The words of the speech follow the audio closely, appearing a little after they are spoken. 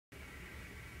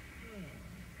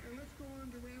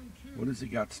What has he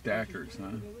got? Stackers, huh?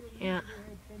 Yeah.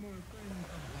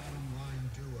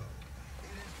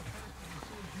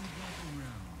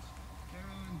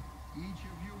 Each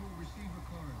of you will receive a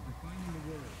card defining the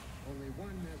word. Only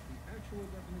one has the actual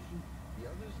definition. The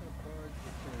others have cards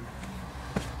that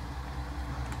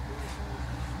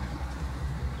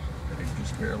say. He's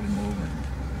just barely moving.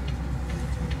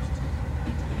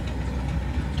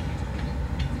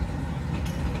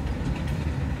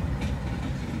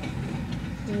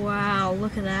 Wow,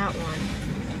 look at that one.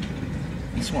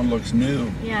 This one looks new.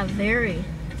 Yeah, very.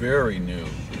 Very new.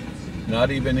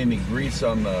 Not even any grease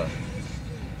on the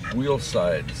wheel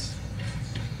sides.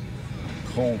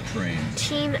 Coal train.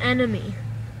 Team Enemy.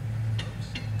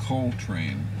 Coal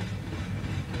train.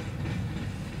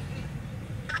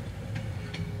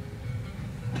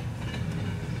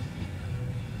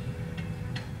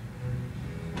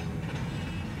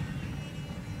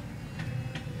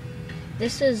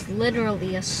 This is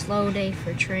literally a slow day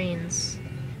for trains.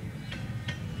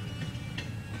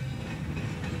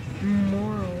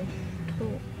 Moral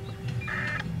talk.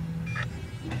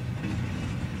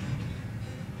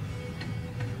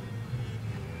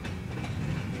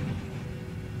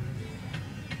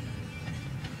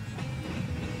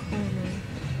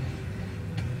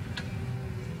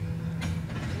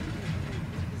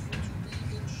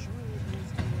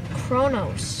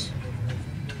 Chronos.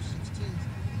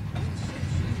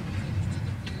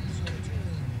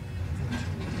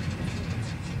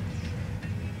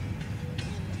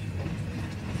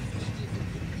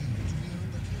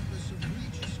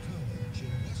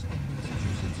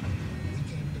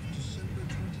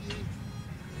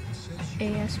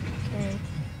 ASPK.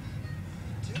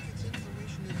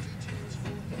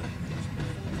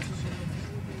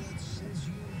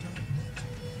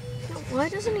 Why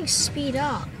doesn't he speed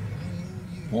up?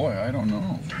 Boy, I don't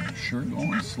know. Sure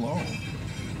going slow.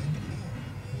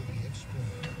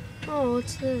 Oh,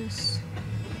 what's this?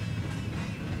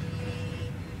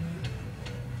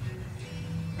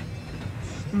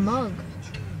 Mug.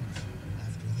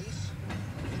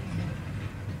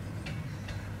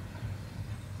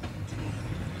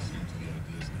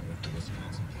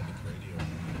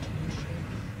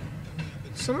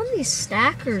 Some of these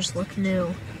stackers look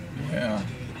new. Yeah.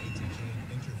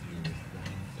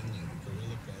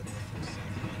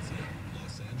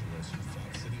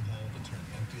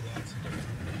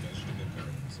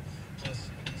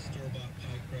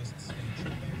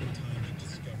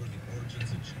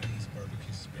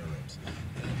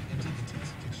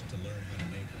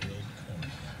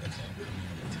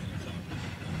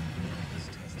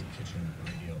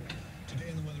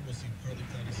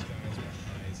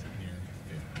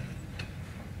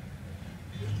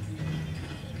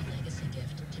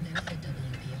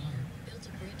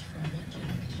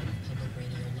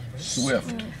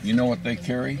 Swift. You know what they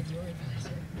carry?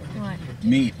 What?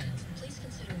 Meat.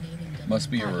 Must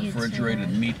be a refrigerated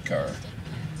meat car.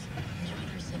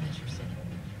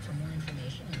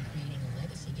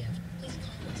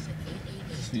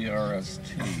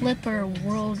 CRST. Flipper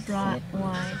worldwide.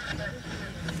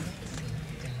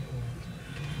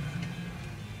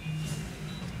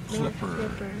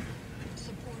 Flipper.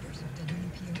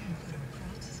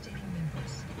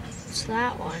 What's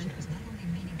that one?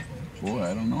 Boy,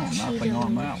 I don't know. Nothing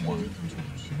on that one.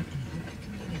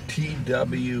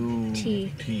 TWT.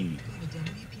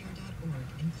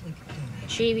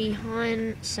 JB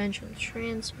Hunt, Central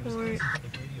Transport.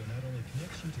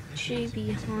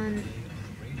 JB Hunt.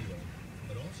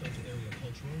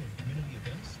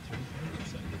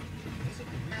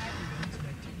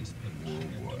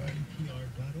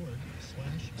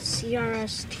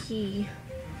 CRST.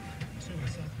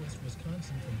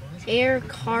 Air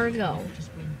Cargo.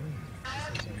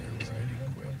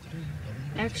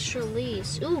 Extra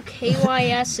lease. Ooh,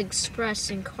 KYS Express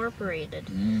Incorporated.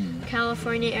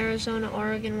 California, Arizona,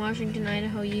 Oregon, Washington,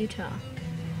 Idaho, Utah.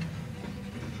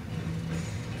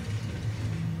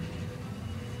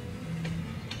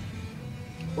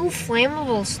 Ooh,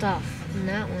 flammable stuff in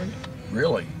that one.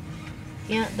 Really?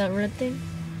 Yeah, that red thing.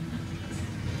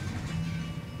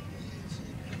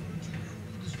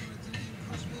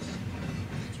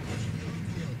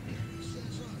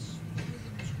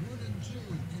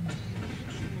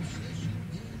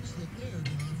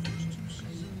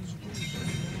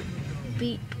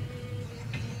 Beep.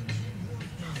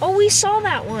 Oh, we saw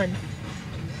that one.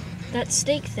 That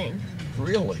steak thing.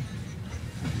 Really?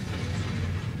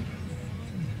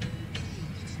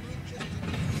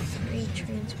 Free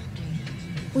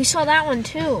transportation. We saw that one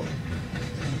too.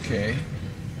 Okay.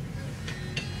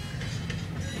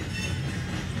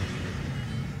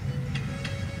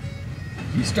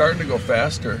 He's starting to go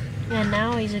faster. Yeah,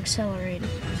 now he's accelerating.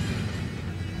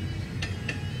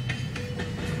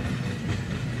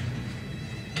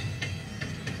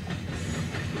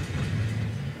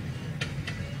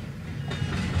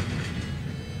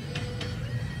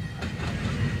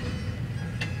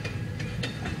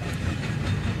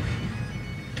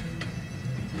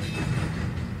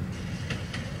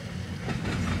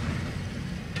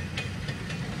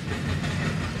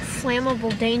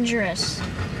 flammable, dangerous.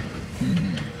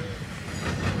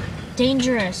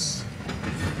 Dangerous.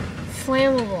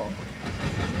 Flammable.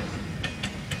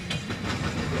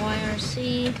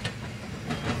 YRC.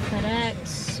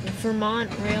 FedEx. Vermont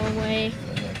Railway.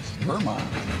 Vermont.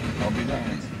 I'll be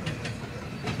darned.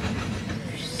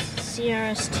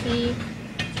 CRST.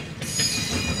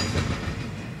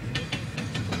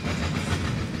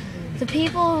 The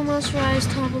people who must rise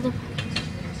topple the...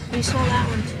 We saw that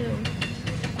one too.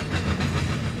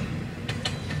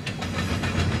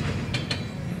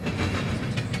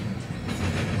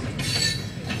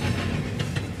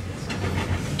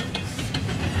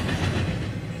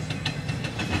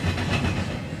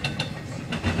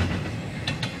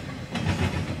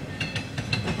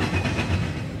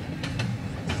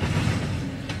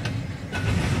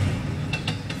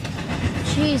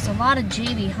 Jeez, a lot of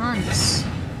JB Hunts.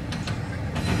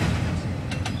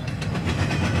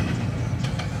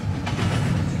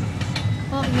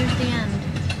 Oh, here's the end.